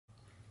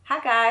Hi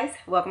guys,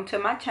 welcome to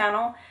my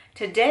channel.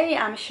 Today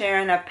I'm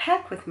sharing a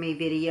pack with me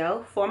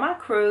video for my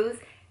cruise,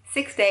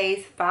 6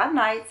 days, 5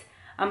 nights.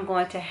 I'm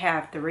going to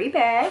have 3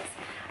 bags.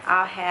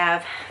 I'll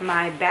have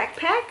my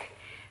backpack.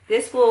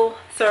 This will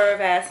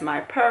serve as my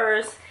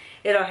purse.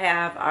 It'll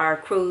have our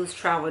cruise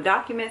travel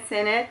documents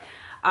in it.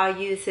 I'll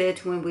use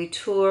it when we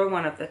tour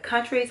one of the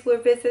countries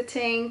we're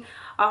visiting.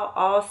 I'll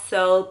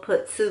also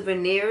put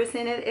souvenirs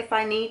in it if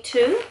I need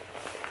to.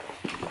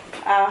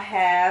 I'll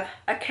have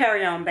a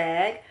carry-on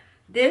bag.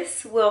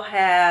 This will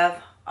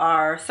have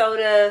our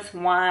sodas,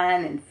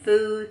 wine, and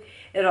food.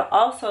 It'll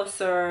also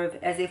serve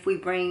as if we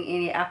bring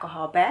any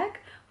alcohol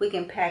back. We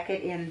can pack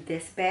it in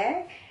this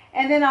bag.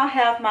 And then I'll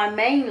have my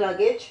main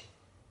luggage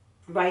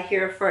right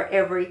here for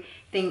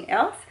everything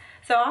else.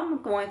 So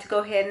I'm going to go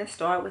ahead and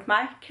start with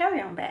my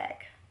carry-on bag.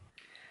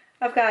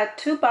 I've got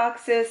 2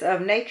 boxes of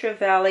Nature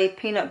Valley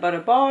peanut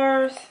butter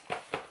bars,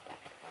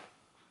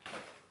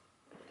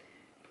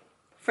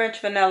 French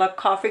vanilla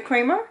coffee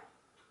creamer,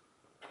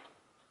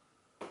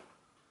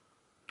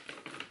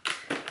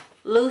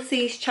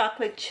 Lucy's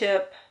chocolate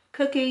chip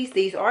cookies.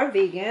 These are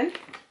vegan.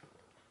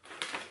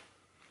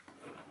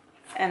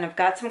 And I've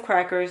got some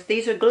crackers.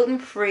 These are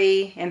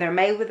gluten-free and they're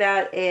made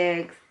without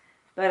eggs,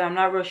 but I'm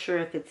not real sure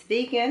if it's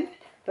vegan.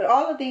 But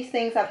all of these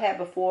things I've had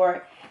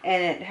before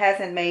and it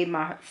hasn't made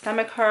my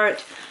stomach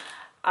hurt.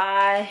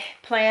 I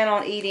plan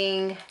on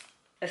eating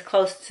as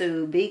close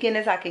to vegan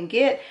as I can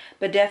get,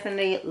 but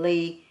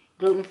definitely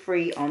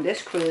gluten-free on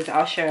this cruise.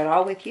 I'll share it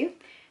all with you.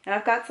 And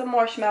I've got some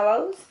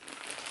marshmallows.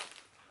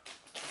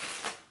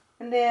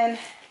 And then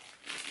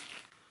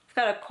I've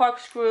got a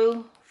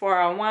corkscrew for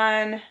our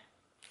wine.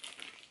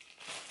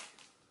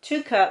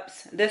 2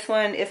 cups. This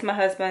one is my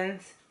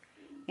husband's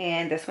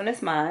and this one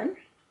is mine.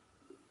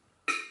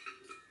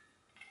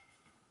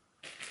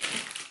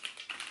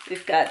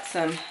 We've got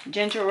some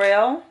ginger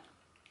ale.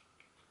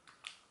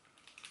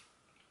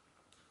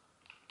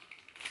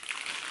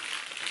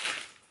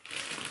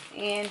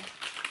 And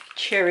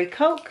cherry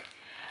Coke.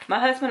 My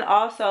husband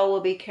also will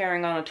be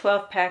carrying on a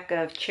 12-pack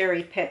of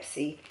cherry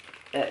Pepsi.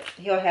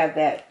 He'll have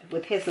that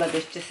with his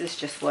luggage. This is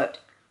just what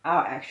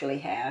I'll actually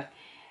have.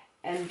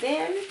 And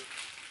then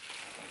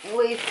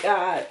we've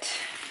got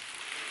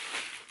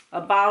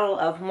a bottle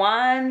of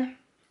wine.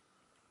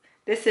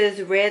 This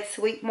is red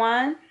sweet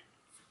wine.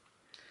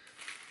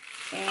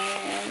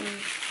 And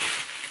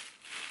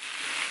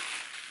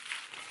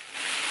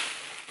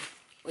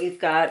we've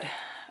got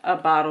a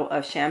bottle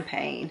of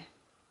champagne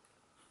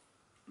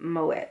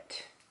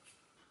Moet.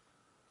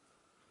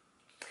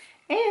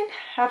 And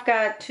I've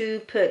got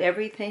to put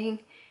everything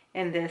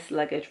in this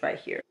luggage right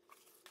here.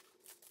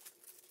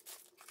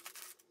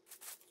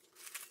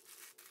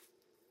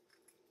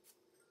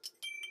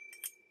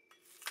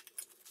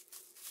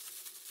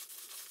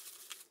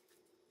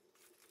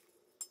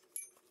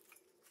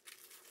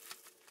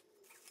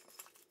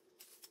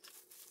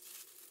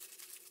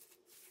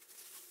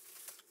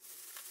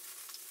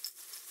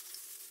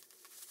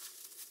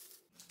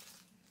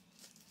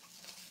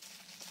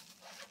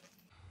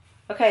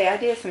 Okay, I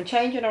did some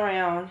changing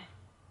around.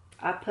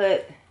 I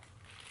put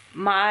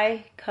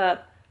my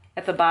cup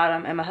at the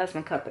bottom and my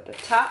husband's cup at the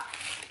top.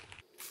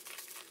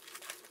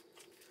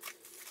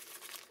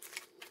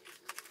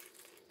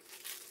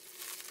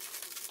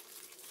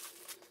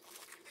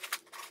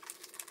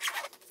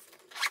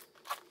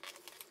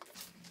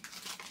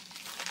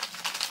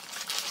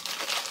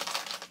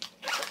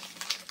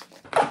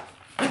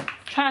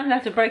 Trying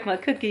not to break my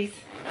cookies.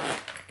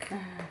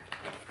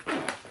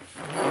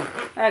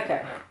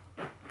 Okay.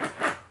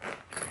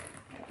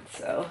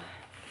 So,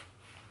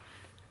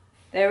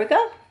 there we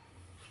go.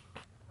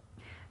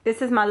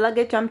 This is my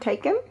luggage I'm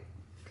taking.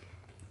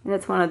 And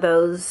it's one of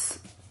those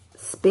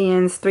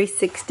spins,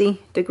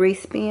 360-degree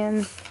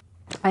spins.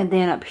 And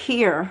then up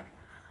here,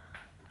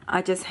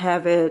 I just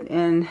have it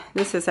in,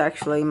 this is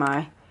actually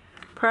my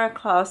prayer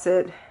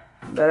closet,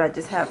 but I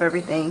just have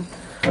everything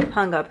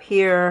hung up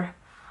here.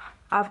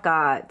 I've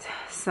got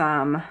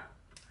some,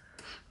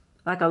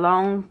 like a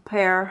long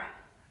pair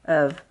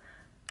of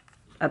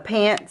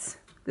pants.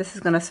 This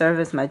is going to serve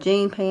as my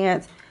jean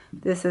pants.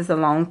 This is a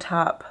long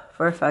top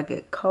for if I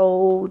get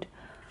cold.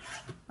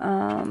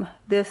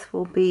 This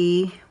will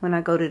be when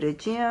I go to the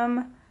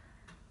gym.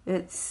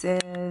 It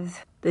says,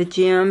 the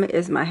gym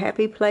is my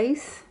happy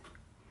place.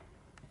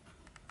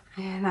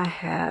 And I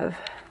have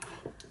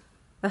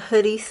a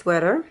hoodie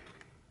sweater.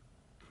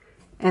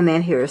 And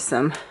then here's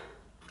some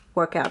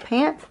workout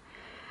pants.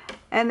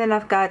 And then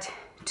I've got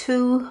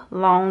 2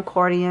 long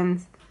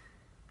cardigans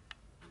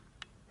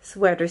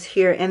sweaters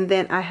here, and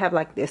then I have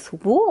like this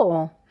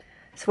wool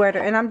sweater,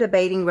 and I'm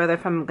debating whether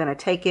if I'm gonna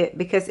take it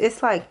because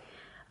it's like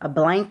a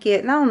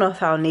blanket and I don't know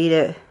if I'll need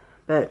it,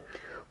 but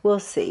we'll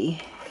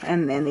see.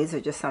 And then these are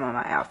just some of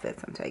my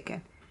outfits I'm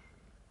taking.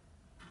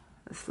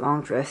 This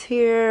long dress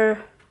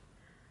here,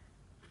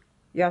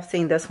 y'all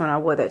seen this one. I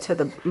wore that to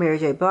the Mary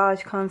J.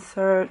 Blige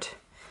concert.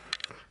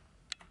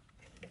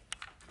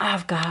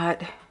 I've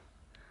got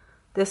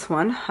this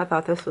one. I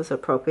thought this was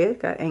appropriate.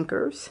 Got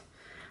anchors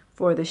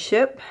for the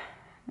ship.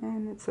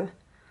 And it's a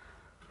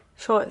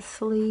short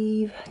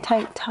sleeve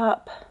tank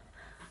top.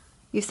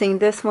 You've seen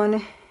this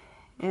one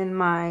in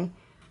my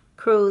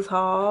cruise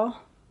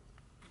haul.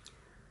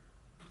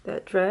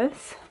 That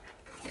dress.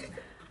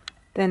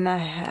 Then I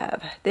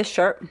have this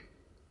shirt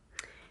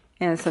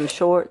and some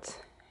shorts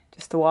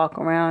just to walk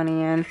around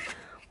in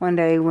one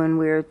day when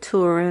we're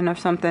touring or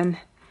something.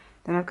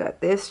 Then I've got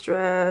this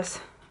dress,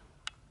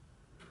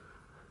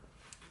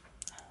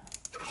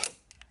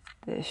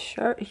 this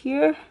shirt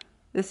here.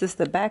 This is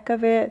the back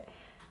of it.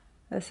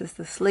 This is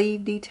the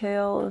sleeve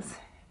details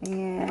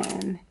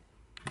and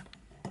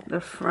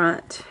the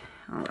front.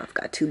 Oh, I've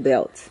got two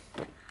belts.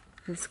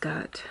 It's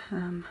got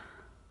a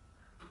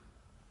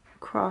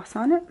cross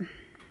on it.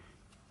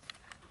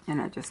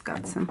 And I just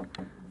got some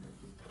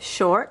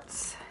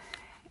shorts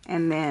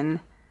and then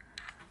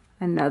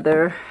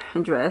another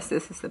dress.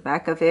 This is the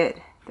back of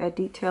it. That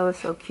detail is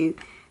so cute.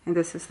 And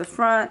this is the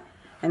front,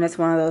 and it's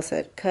one of those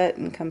that cut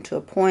and come to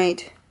a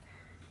point.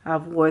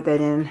 I've wore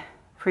that in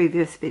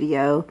previous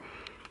video.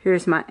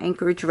 Here's my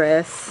anchor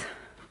dress.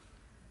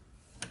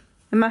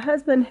 And my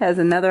husband has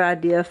another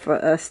idea for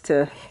us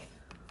to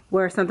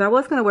wear something. I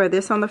was going to wear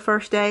this on the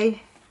first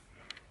day,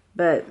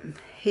 but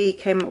he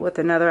came up with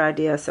another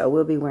idea, so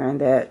we'll be wearing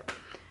that.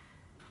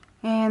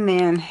 And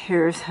then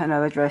here's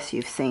another dress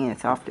you've seen.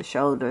 It's off the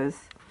shoulders.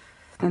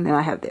 And then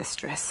I have this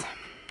dress.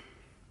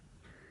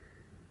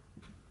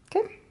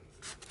 Okay.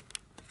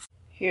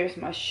 Here's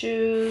my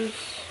shoes.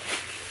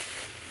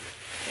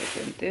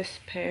 Open this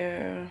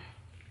pair.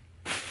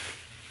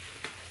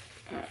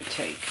 I'll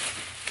take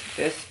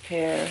this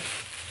pair.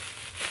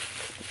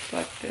 Looks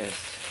like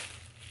this.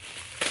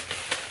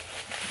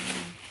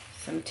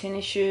 Some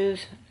tennis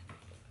shoes.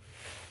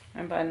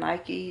 And by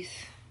Nikes.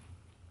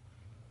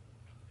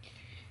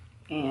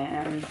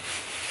 And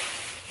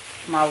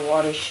my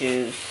water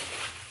shoes.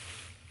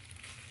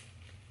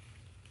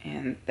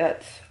 And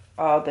that's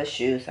all the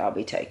shoes I'll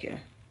be taking.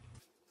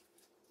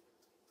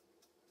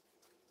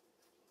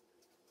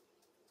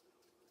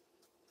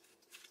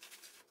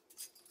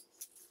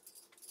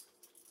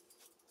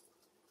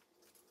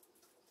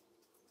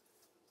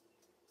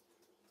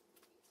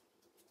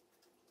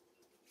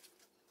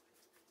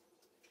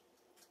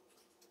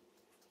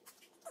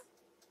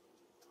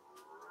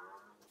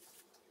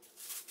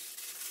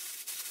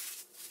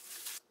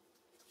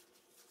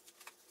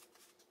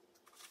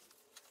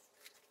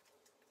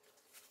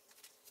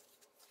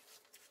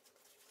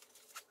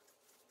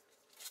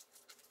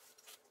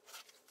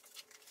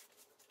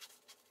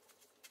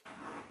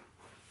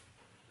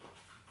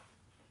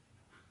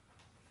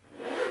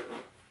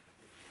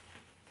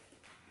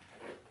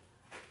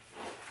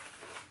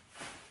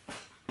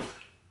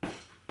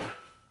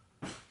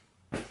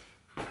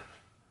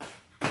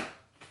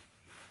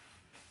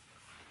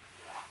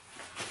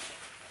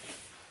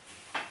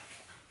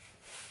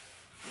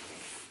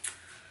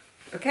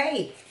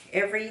 Okay,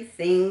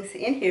 everything's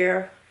in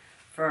here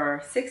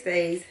for 6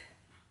 days,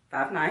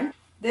 5 nights.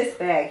 This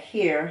bag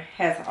here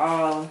has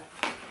all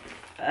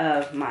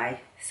of my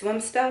swim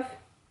stuff.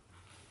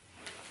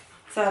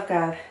 So I've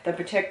got the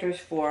protectors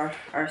for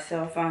our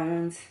cell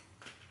phones.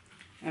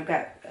 I've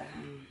got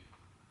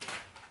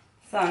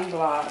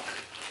sunblock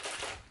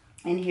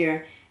in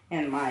here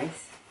and my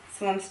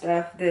swim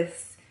stuff.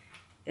 This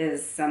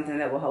is something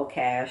that will hold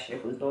cash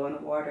if we go in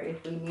the water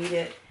if we need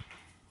it.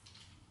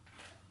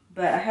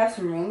 But I have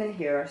some room in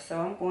here,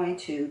 so I'm going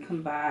to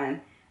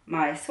combine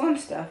my swim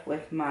stuff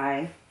with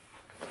my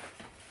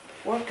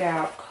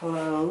workout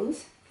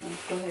clothes.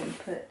 Let's go ahead and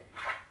put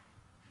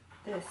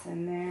this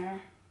in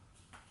there.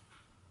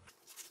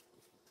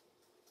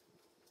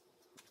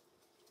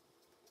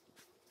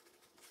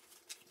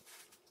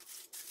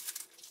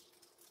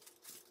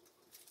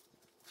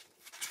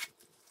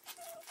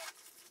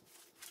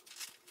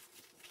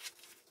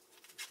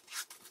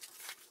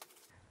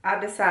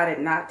 I've decided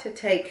not to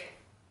take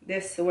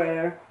this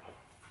sweater,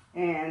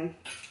 and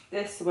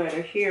this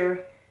sweater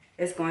here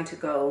is going to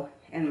go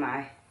in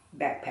my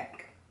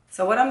backpack.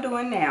 So what I'm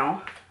doing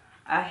now,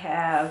 I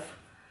have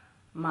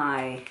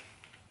my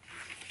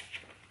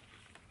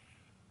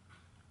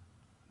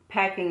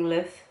packing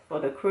list for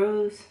the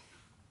cruise.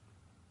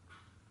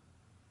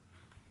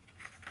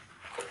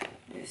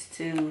 It's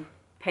 2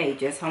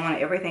 pages. I want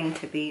everything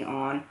to be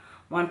on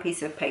one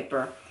piece of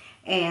paper,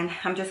 and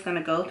I'm just going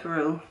to go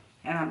through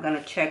and I'm going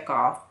to check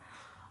off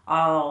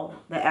all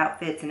the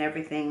outfits and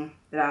everything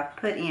that I've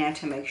put in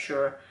to make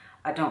sure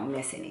I don't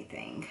miss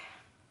anything.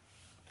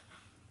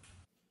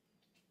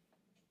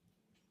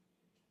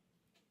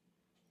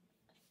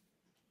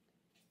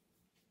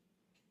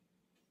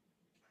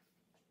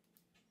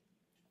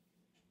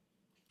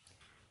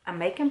 I'm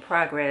making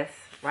progress.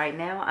 Right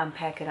now I'm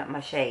packing up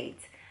my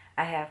shades.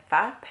 I have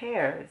 5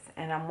 pairs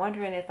and I'm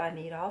wondering if I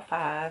need all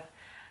 5,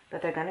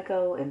 but they're going to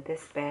go in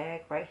this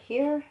bag right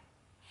here.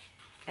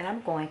 And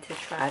I'm going to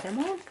try them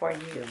on for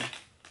you.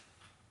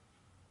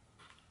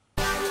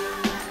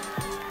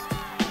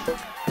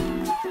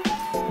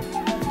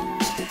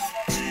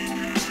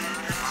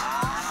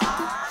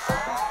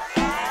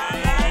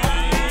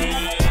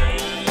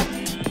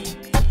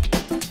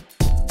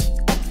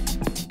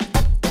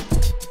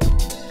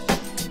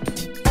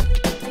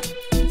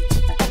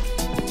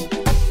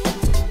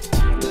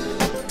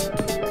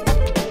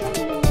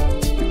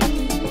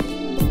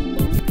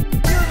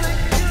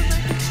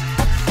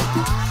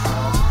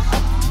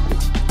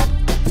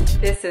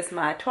 This is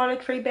my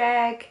toiletry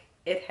bag.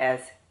 It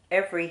has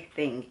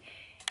everything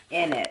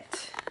in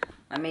it.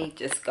 Let me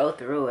just go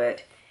through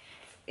it.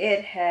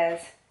 It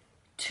has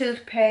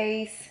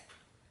toothpaste,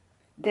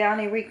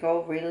 Downy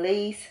Rico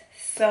Release,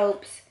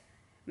 soaps,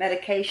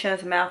 medications,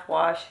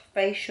 mouthwash,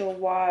 facial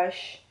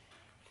wash,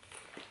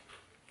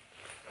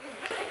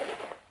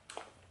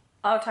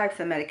 all types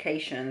of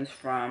medications,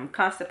 from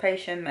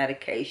constipation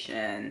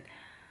medication,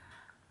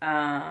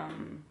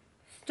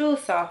 stool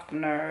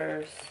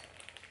softeners,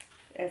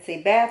 let's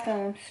see,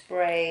 bathroom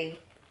spray.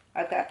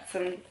 I got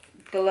some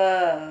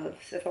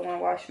gloves if I want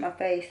to wash my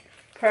face,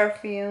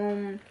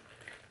 perfume,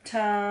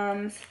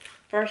 Tums,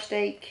 first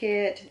aid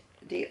kit,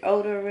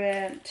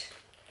 deodorant,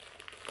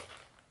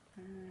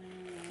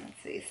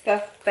 let's see,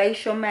 stuff,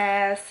 facial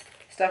mask,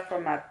 stuff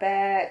for my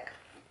back,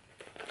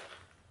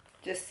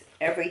 just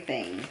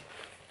everything.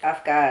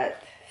 I've got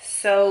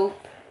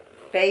soap,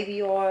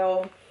 baby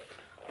oil,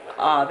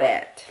 all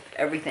that,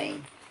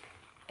 everything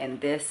in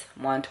this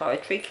one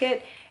toiletry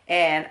kit.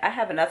 And I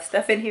have enough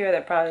stuff in here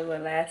that probably will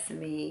last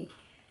me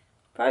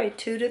probably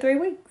 2 to 3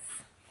 weeks.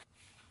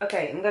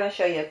 Okay, I'm going to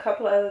show you a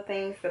couple of other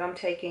things that I'm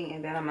taking,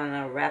 and then I'm going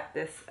to wrap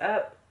this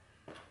up.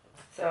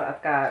 So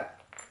I've got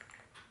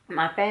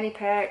my fanny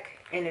pack,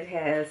 and it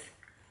has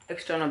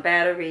external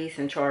batteries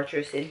and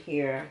chargers in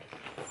here.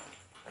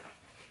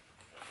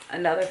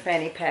 Another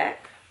fanny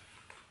pack.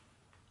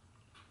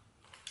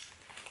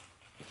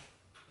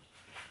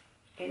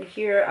 In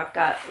here I've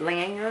got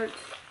lanyards.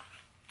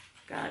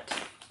 Got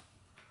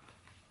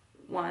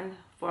one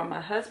for my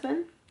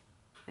husband.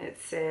 It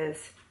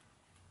says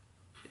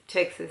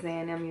Texas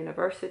A&M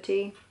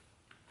University.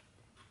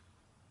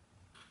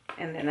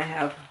 And then I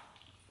have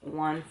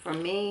one for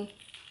me,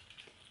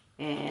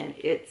 and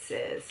it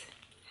says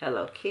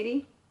Hello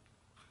Kitty.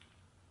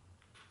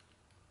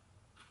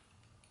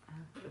 I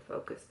don't know if it'll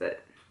focus, but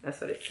that's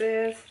what it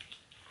says.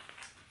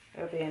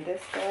 It'll be in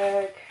this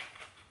bag.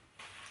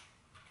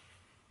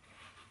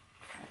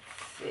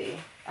 Let's see.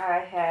 I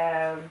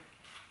have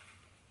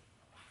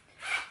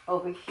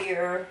over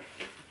here,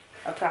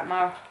 I've got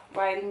my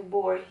writing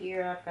board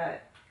here. I've got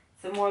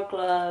some more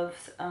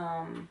gloves.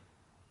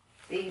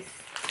 These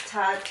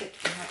what do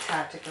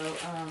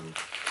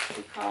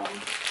you call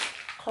them?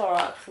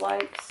 Clorox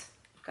wipes.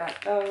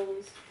 Got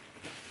those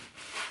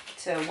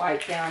to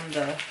wipe down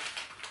the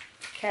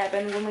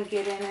cabin when we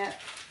get in it.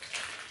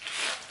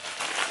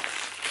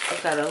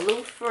 I've got a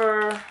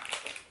loofah.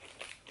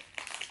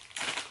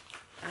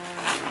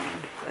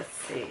 Let's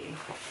see.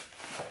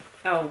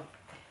 Oh,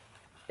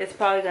 it's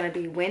probably going to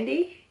be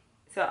windy,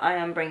 so I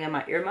am bringing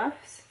my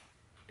earmuffs,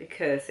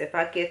 because if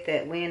I get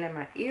that wind in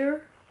my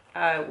ear,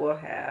 I will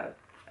have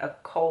a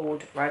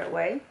cold right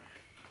away.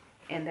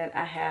 And then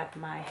I have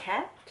my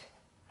hat,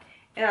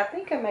 and I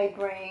think I may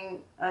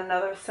bring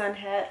another sun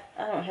hat.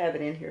 I don't have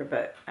it in here,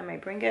 but I may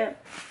bring it.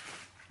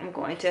 I'm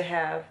going to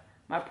have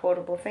my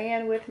portable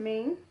fan with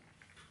me,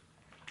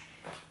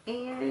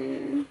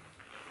 and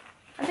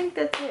I think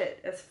that's it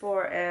as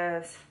far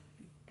as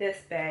this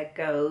bag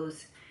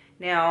goes.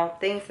 Now,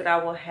 things that I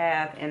will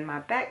have in my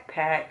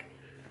backpack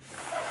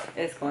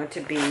is going to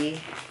be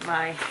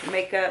my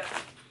makeup.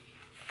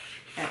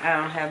 And I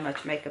don't have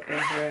much makeup in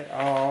here at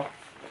all.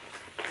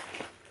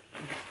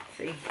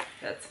 See,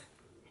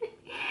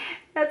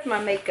 that's my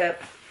makeup.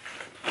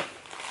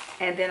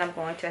 And then I'm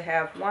going to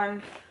have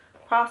one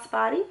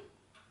crossbody.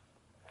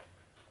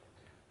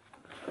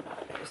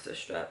 Just a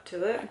strap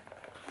to it.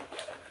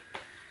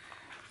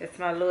 It's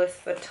my Louis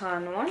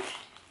Vuitton one.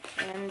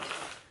 And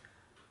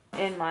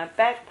in my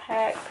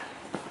backpack,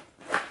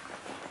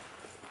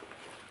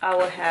 I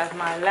will have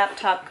my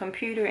laptop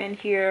computer in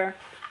here.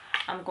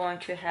 I'm going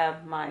to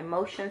have my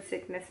motion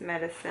sickness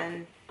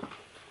medicine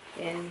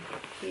in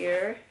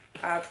here.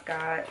 I've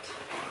got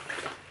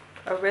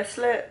a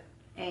wristlet,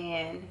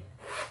 and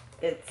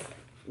it's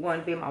going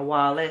to be my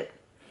wallet.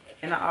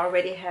 And I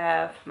already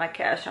have my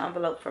cash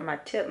envelope for my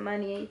tip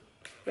money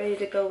ready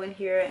to go in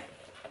here.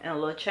 And a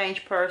little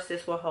change purse.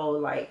 This will hold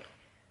like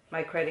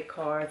my credit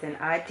cards and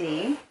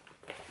ID.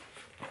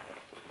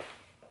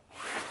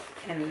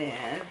 And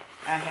then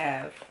I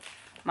have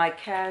my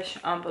cash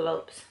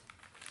envelopes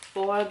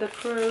for the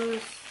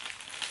cruise.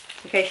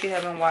 In case you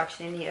haven't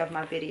watched any of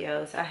my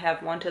videos, I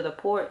have one to the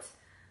ports: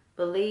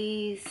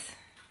 Belize,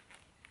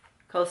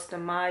 Costa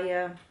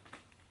Maya,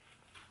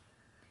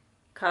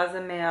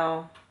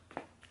 Cozumel,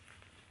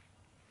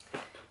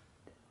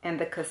 and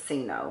the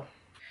casino.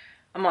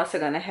 I'm also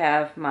going to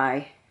have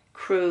my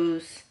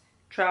cruise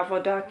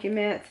travel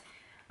documents.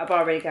 I've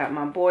already got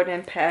my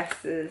boarding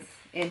passes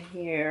in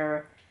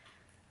here,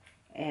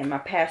 and my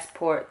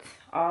passports,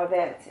 all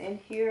that's in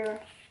here.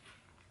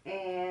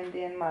 And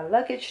then my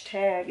luggage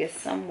tag is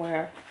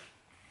somewhere.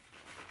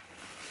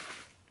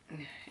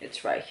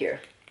 It's right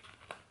here.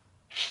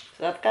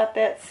 So I've got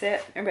that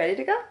set and ready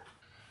to go.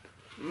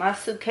 My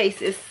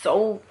suitcase is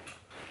so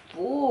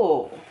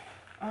full.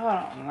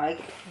 I don't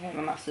like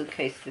having my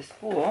suitcase this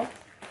full.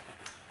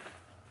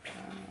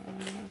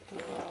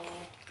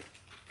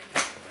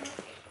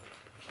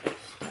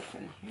 Stuff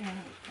in here.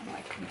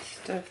 I can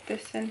stuff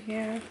this in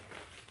here.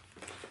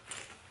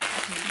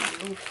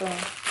 So at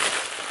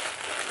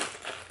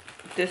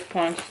this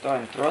point, I'm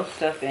starting to throw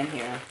stuff in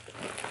here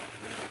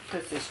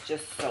because it's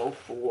just so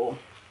full.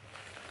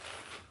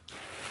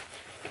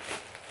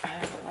 I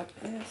have it like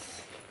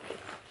this.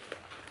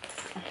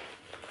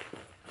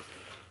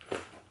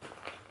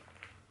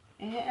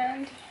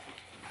 And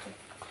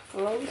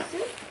close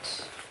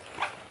it.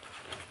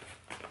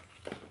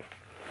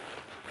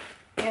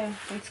 Yeah,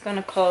 it's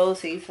gonna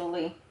close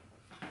easily.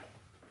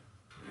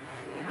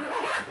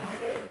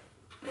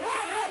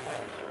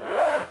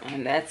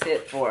 And that's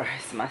it for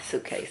as my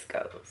suitcase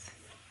goes.